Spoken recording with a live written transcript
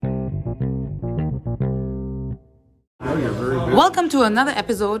Welcome to another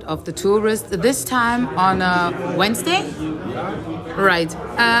episode of The Tourist, this time on a Wednesday. Right.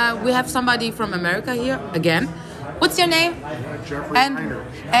 We have somebody from America here again. What's your name? Jeffrey And Reinert.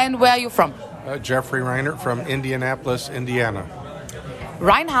 and where are you from? Jeffrey Reinert from Indianapolis, Indiana.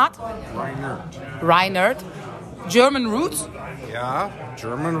 Reinhard? Reinert. Reinert. German roots? Yeah,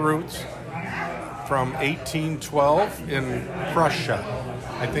 German roots from 1812 in Prussia.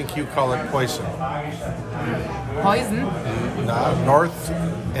 I think you call it Poison. Poison? North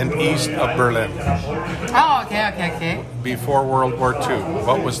and east of Berlin. Oh, okay. Before World War II.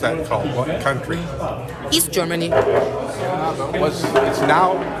 What was that called? What country? East Germany. It's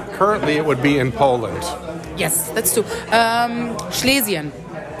now, currently it would be in Poland. Yes, that's true. Schlesien.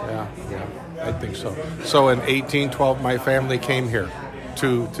 Yeah, I think so. So in 1812, my family came here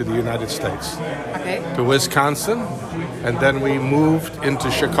to the United States, Okay. to Wisconsin, and then we moved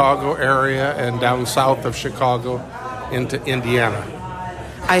into Chicago area and down south of Chicago into Indiana.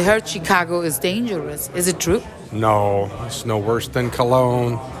 I heard Chicago is dangerous. Is it true? No, it's no worse than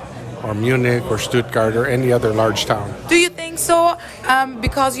Cologne or Munich or Stuttgart or any other large town. Do you think so?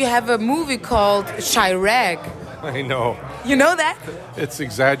 Because you have a movie called Chirac. I know. You know that? It's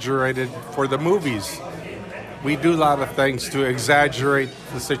exaggerated for the movies. We do a lot of things to exaggerate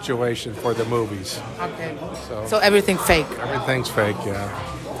the situation for the movies. Okay. So So everything fake. everything's fake, yeah.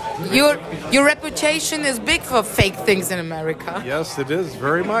 Your reputation is big for fake things in America. Yes, it is,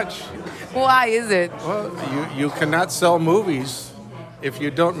 very much. Why is it? Well, you cannot sell movies if you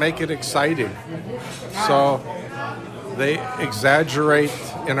don't make it exciting. So they exaggerate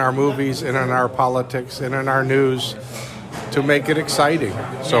in our movies and in our politics and in our news to make it exciting.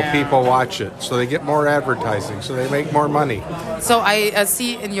 So Yeah. people watch it. So they get more advertising. So they make more money. So I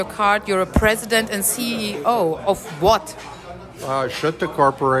see in your card you're a president and CEO of what? Schutte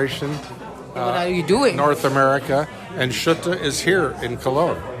Corporation, What are you doing? North America, and Schutte is here in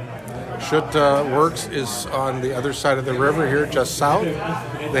Cologne. Schutte Works is on the other side of the river here, just south.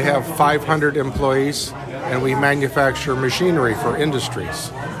 They have 500 employees, and we manufacture machinery for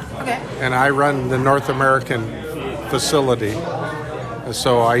industries. Okay. And I run the North American facility,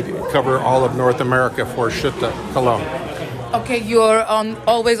 so I cover all of North America for Schutte Cologne. Okay, you're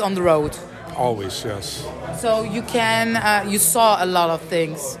always on the road. Always, yes. So you saw a lot of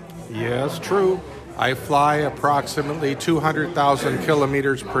things. Yes, true. I fly approximately 200,000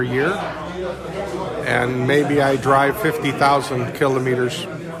 kilometers per year, and maybe I drive 50,000 kilometers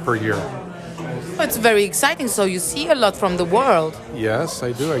per year. It's very exciting. So you see a lot from the world. Yes,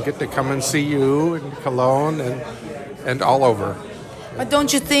 I do. I get to come and see you in Cologne and all over. But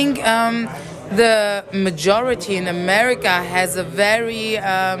don't you think the majority in America has a very,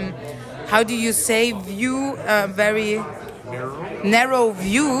 how do you say, view, very narrow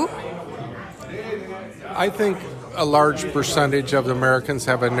view? I think a large percentage of Americans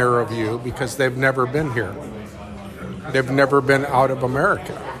have a narrow view because they've never been here. They've never been out of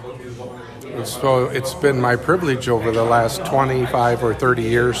America. And so it's been my privilege over the last 25 or 30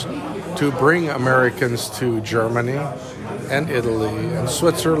 years to bring Americans to Germany and Italy and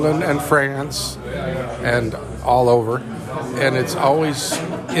Switzerland and France and all over. And it's always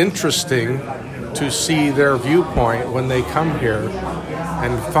interesting to see their viewpoint when they come here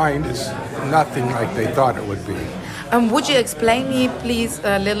and find it's nothing like they thought it would be. Would you explain me, please,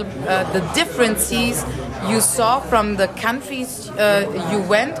 a little the differences you saw from the countries you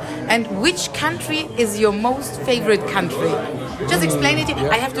went, and which country is your most favorite country? Just explain it. Yeah.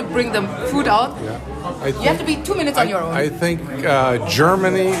 I have to bring the food out. Yeah. You have to be 2 minutes on your own. I think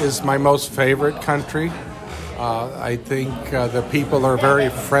Germany is my most favorite country. I think the people are very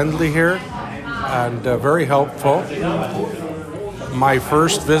friendly here and very helpful. My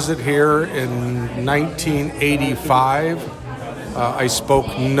first visit here in 1985, I spoke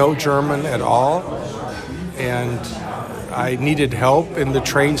no German at all, and I needed help in the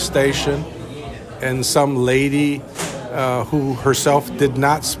train station, and some lady who herself did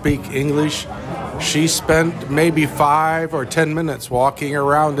not speak English, she spent maybe 5 or 10 minutes walking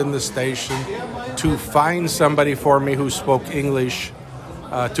around in the station to find somebody for me who spoke English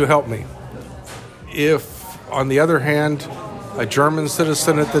to help me. If, on the other hand, a German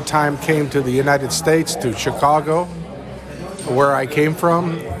citizen at the time came to the United States, to Chicago, where I came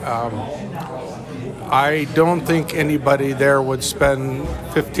from, I don't think anybody there would spend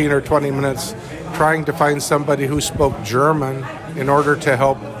 15 or 20 minutes trying to find somebody who spoke German in order to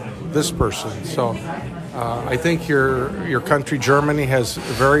help this person. So I think your country, Germany, has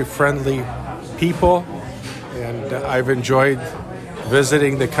very friendly people, and I've enjoyed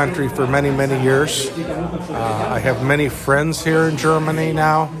visiting the country for many, many years. I have many friends here in Germany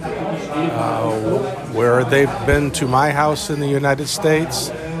now, where they've been to my house in the United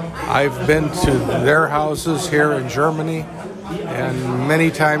States. I've been to their houses here in Germany, and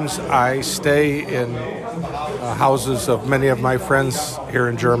many times I stay in houses of many of my friends here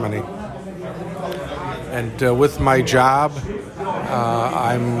in Germany. And with my job,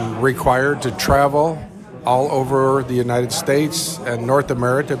 I'm required to travel all over the United States and North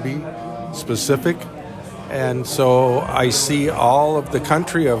America, to be specific. And so I see all of the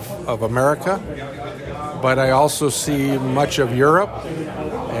country of America, but I also see much of Europe,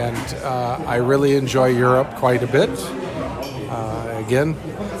 and I really enjoy Europe quite a bit. Again,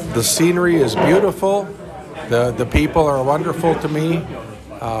 the scenery is beautiful. The people are wonderful to me.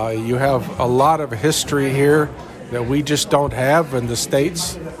 You have a lot of history here that we just don't have in the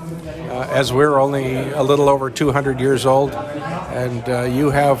States, as we're only a little over 200 years old, and you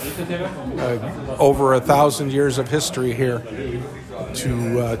have over 1,000 years of history here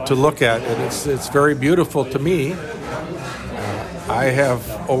to look at, and it's very beautiful to me. I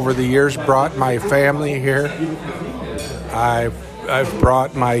have over the years brought my family here. I've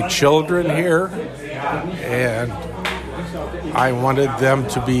brought my children here, and I wanted them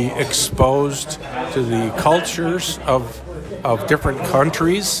to be exposed to the cultures of different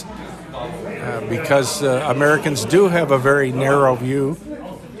countries, because Americans do have a very narrow view.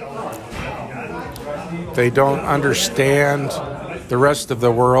 They don't understand the rest of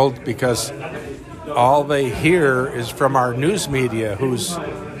the world because all they hear is from our news media, who's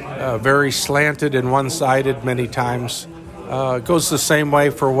very slanted and one-sided many times. It goes the same way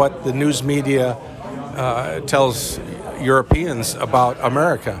for what the news media tells Europeans about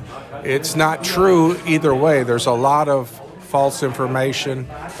America. It's not true either way. There's a lot of false information,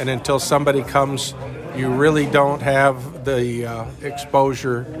 and until somebody comes, you really don't have the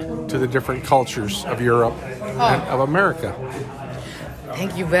exposure to the different cultures of Europe and of America.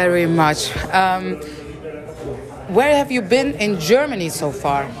 Thank you very much. Where have you been in Germany so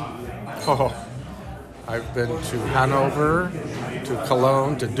far? I've been to Hanover, to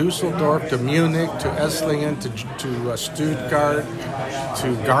Cologne, to Dusseldorf, to Munich, to Esslingen, to Stuttgart,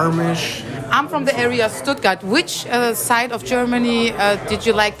 to Garmisch. I'm from the area of Stuttgart. Which side of Germany did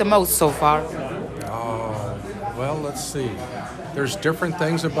you like the most so far? Well, let's see. There's different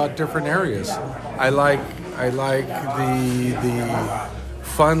things about different areas. I like the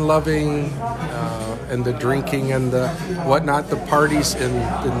fun-loving and the drinking and the whatnot. The parties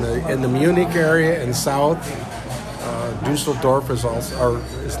in the Munich area and south. Dusseldorf is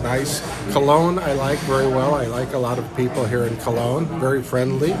nice. Cologne I like very well. I like a lot of people here in Cologne. Very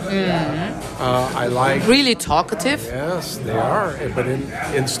friendly. I like really talkative. Yes, they are. But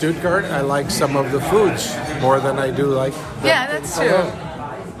in Stuttgart, I like some of the foods more than I do like. That's true.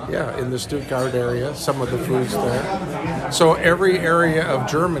 Yeah, in the Stuttgart area, some of the foods there. So every area of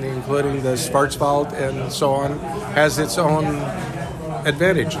Germany, including the Schwarzwald and so on, has its own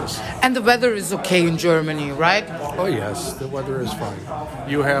advantages. And the weather is okay in Germany, right? Oh yes, the weather is fine.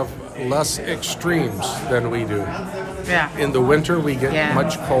 You have less extremes than we do. Yeah. In the winter, we get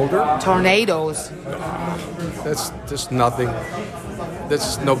much colder. Tornadoes. That's just nothing.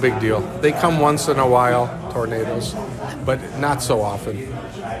 That's no big deal. They come once in a while, tornadoes, but not so often.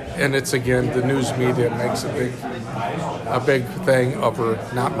 And it's again, the news media makes a big thing over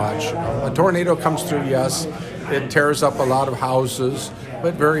not much. A tornado comes through, yes. It tears up a lot of houses,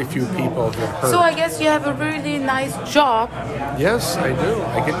 but very few people get hurt. So I guess you have a really nice job. Yes, I do.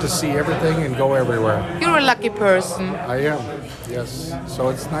 I get to see everything and go everywhere. You're a lucky person. I am, yes. So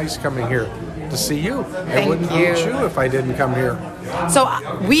it's nice coming here to see you. Thank I wouldn't meet you if I didn't come here. So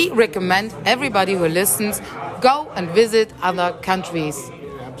we recommend everybody who listens, go and visit other countries.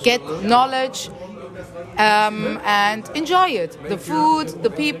 Get knowledge and enjoy it. The food, the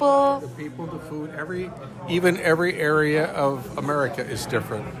people. The food, even every area of America is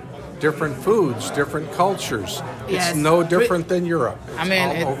different. Different foods, different cultures. Yes. It's no different than Europe.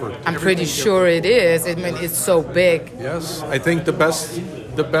 It's all over. I'm pretty sure it is. I mean, it's so big. Yes, I think the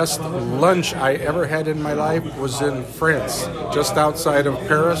best lunch I ever had in my life was in France, just outside of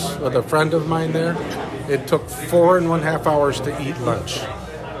Paris, with a friend of mine there. It took 4.5 hours to eat lunch.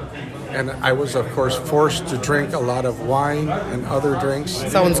 And I was, of course, forced to drink a lot of wine and other drinks.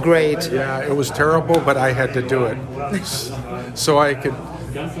 Sounds great. Yeah, it was terrible, but I had to do it so I could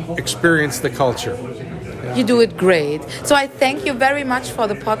experience the culture. Yeah. You do it great. So I thank you very much for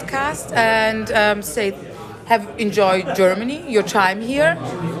the podcast and have enjoyed Germany, your time here,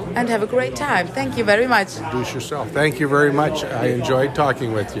 and have a great time. Thank you very much. Do it yourself. Thank you very much. I enjoyed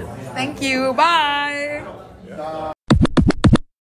talking with you. Thank you. Bye.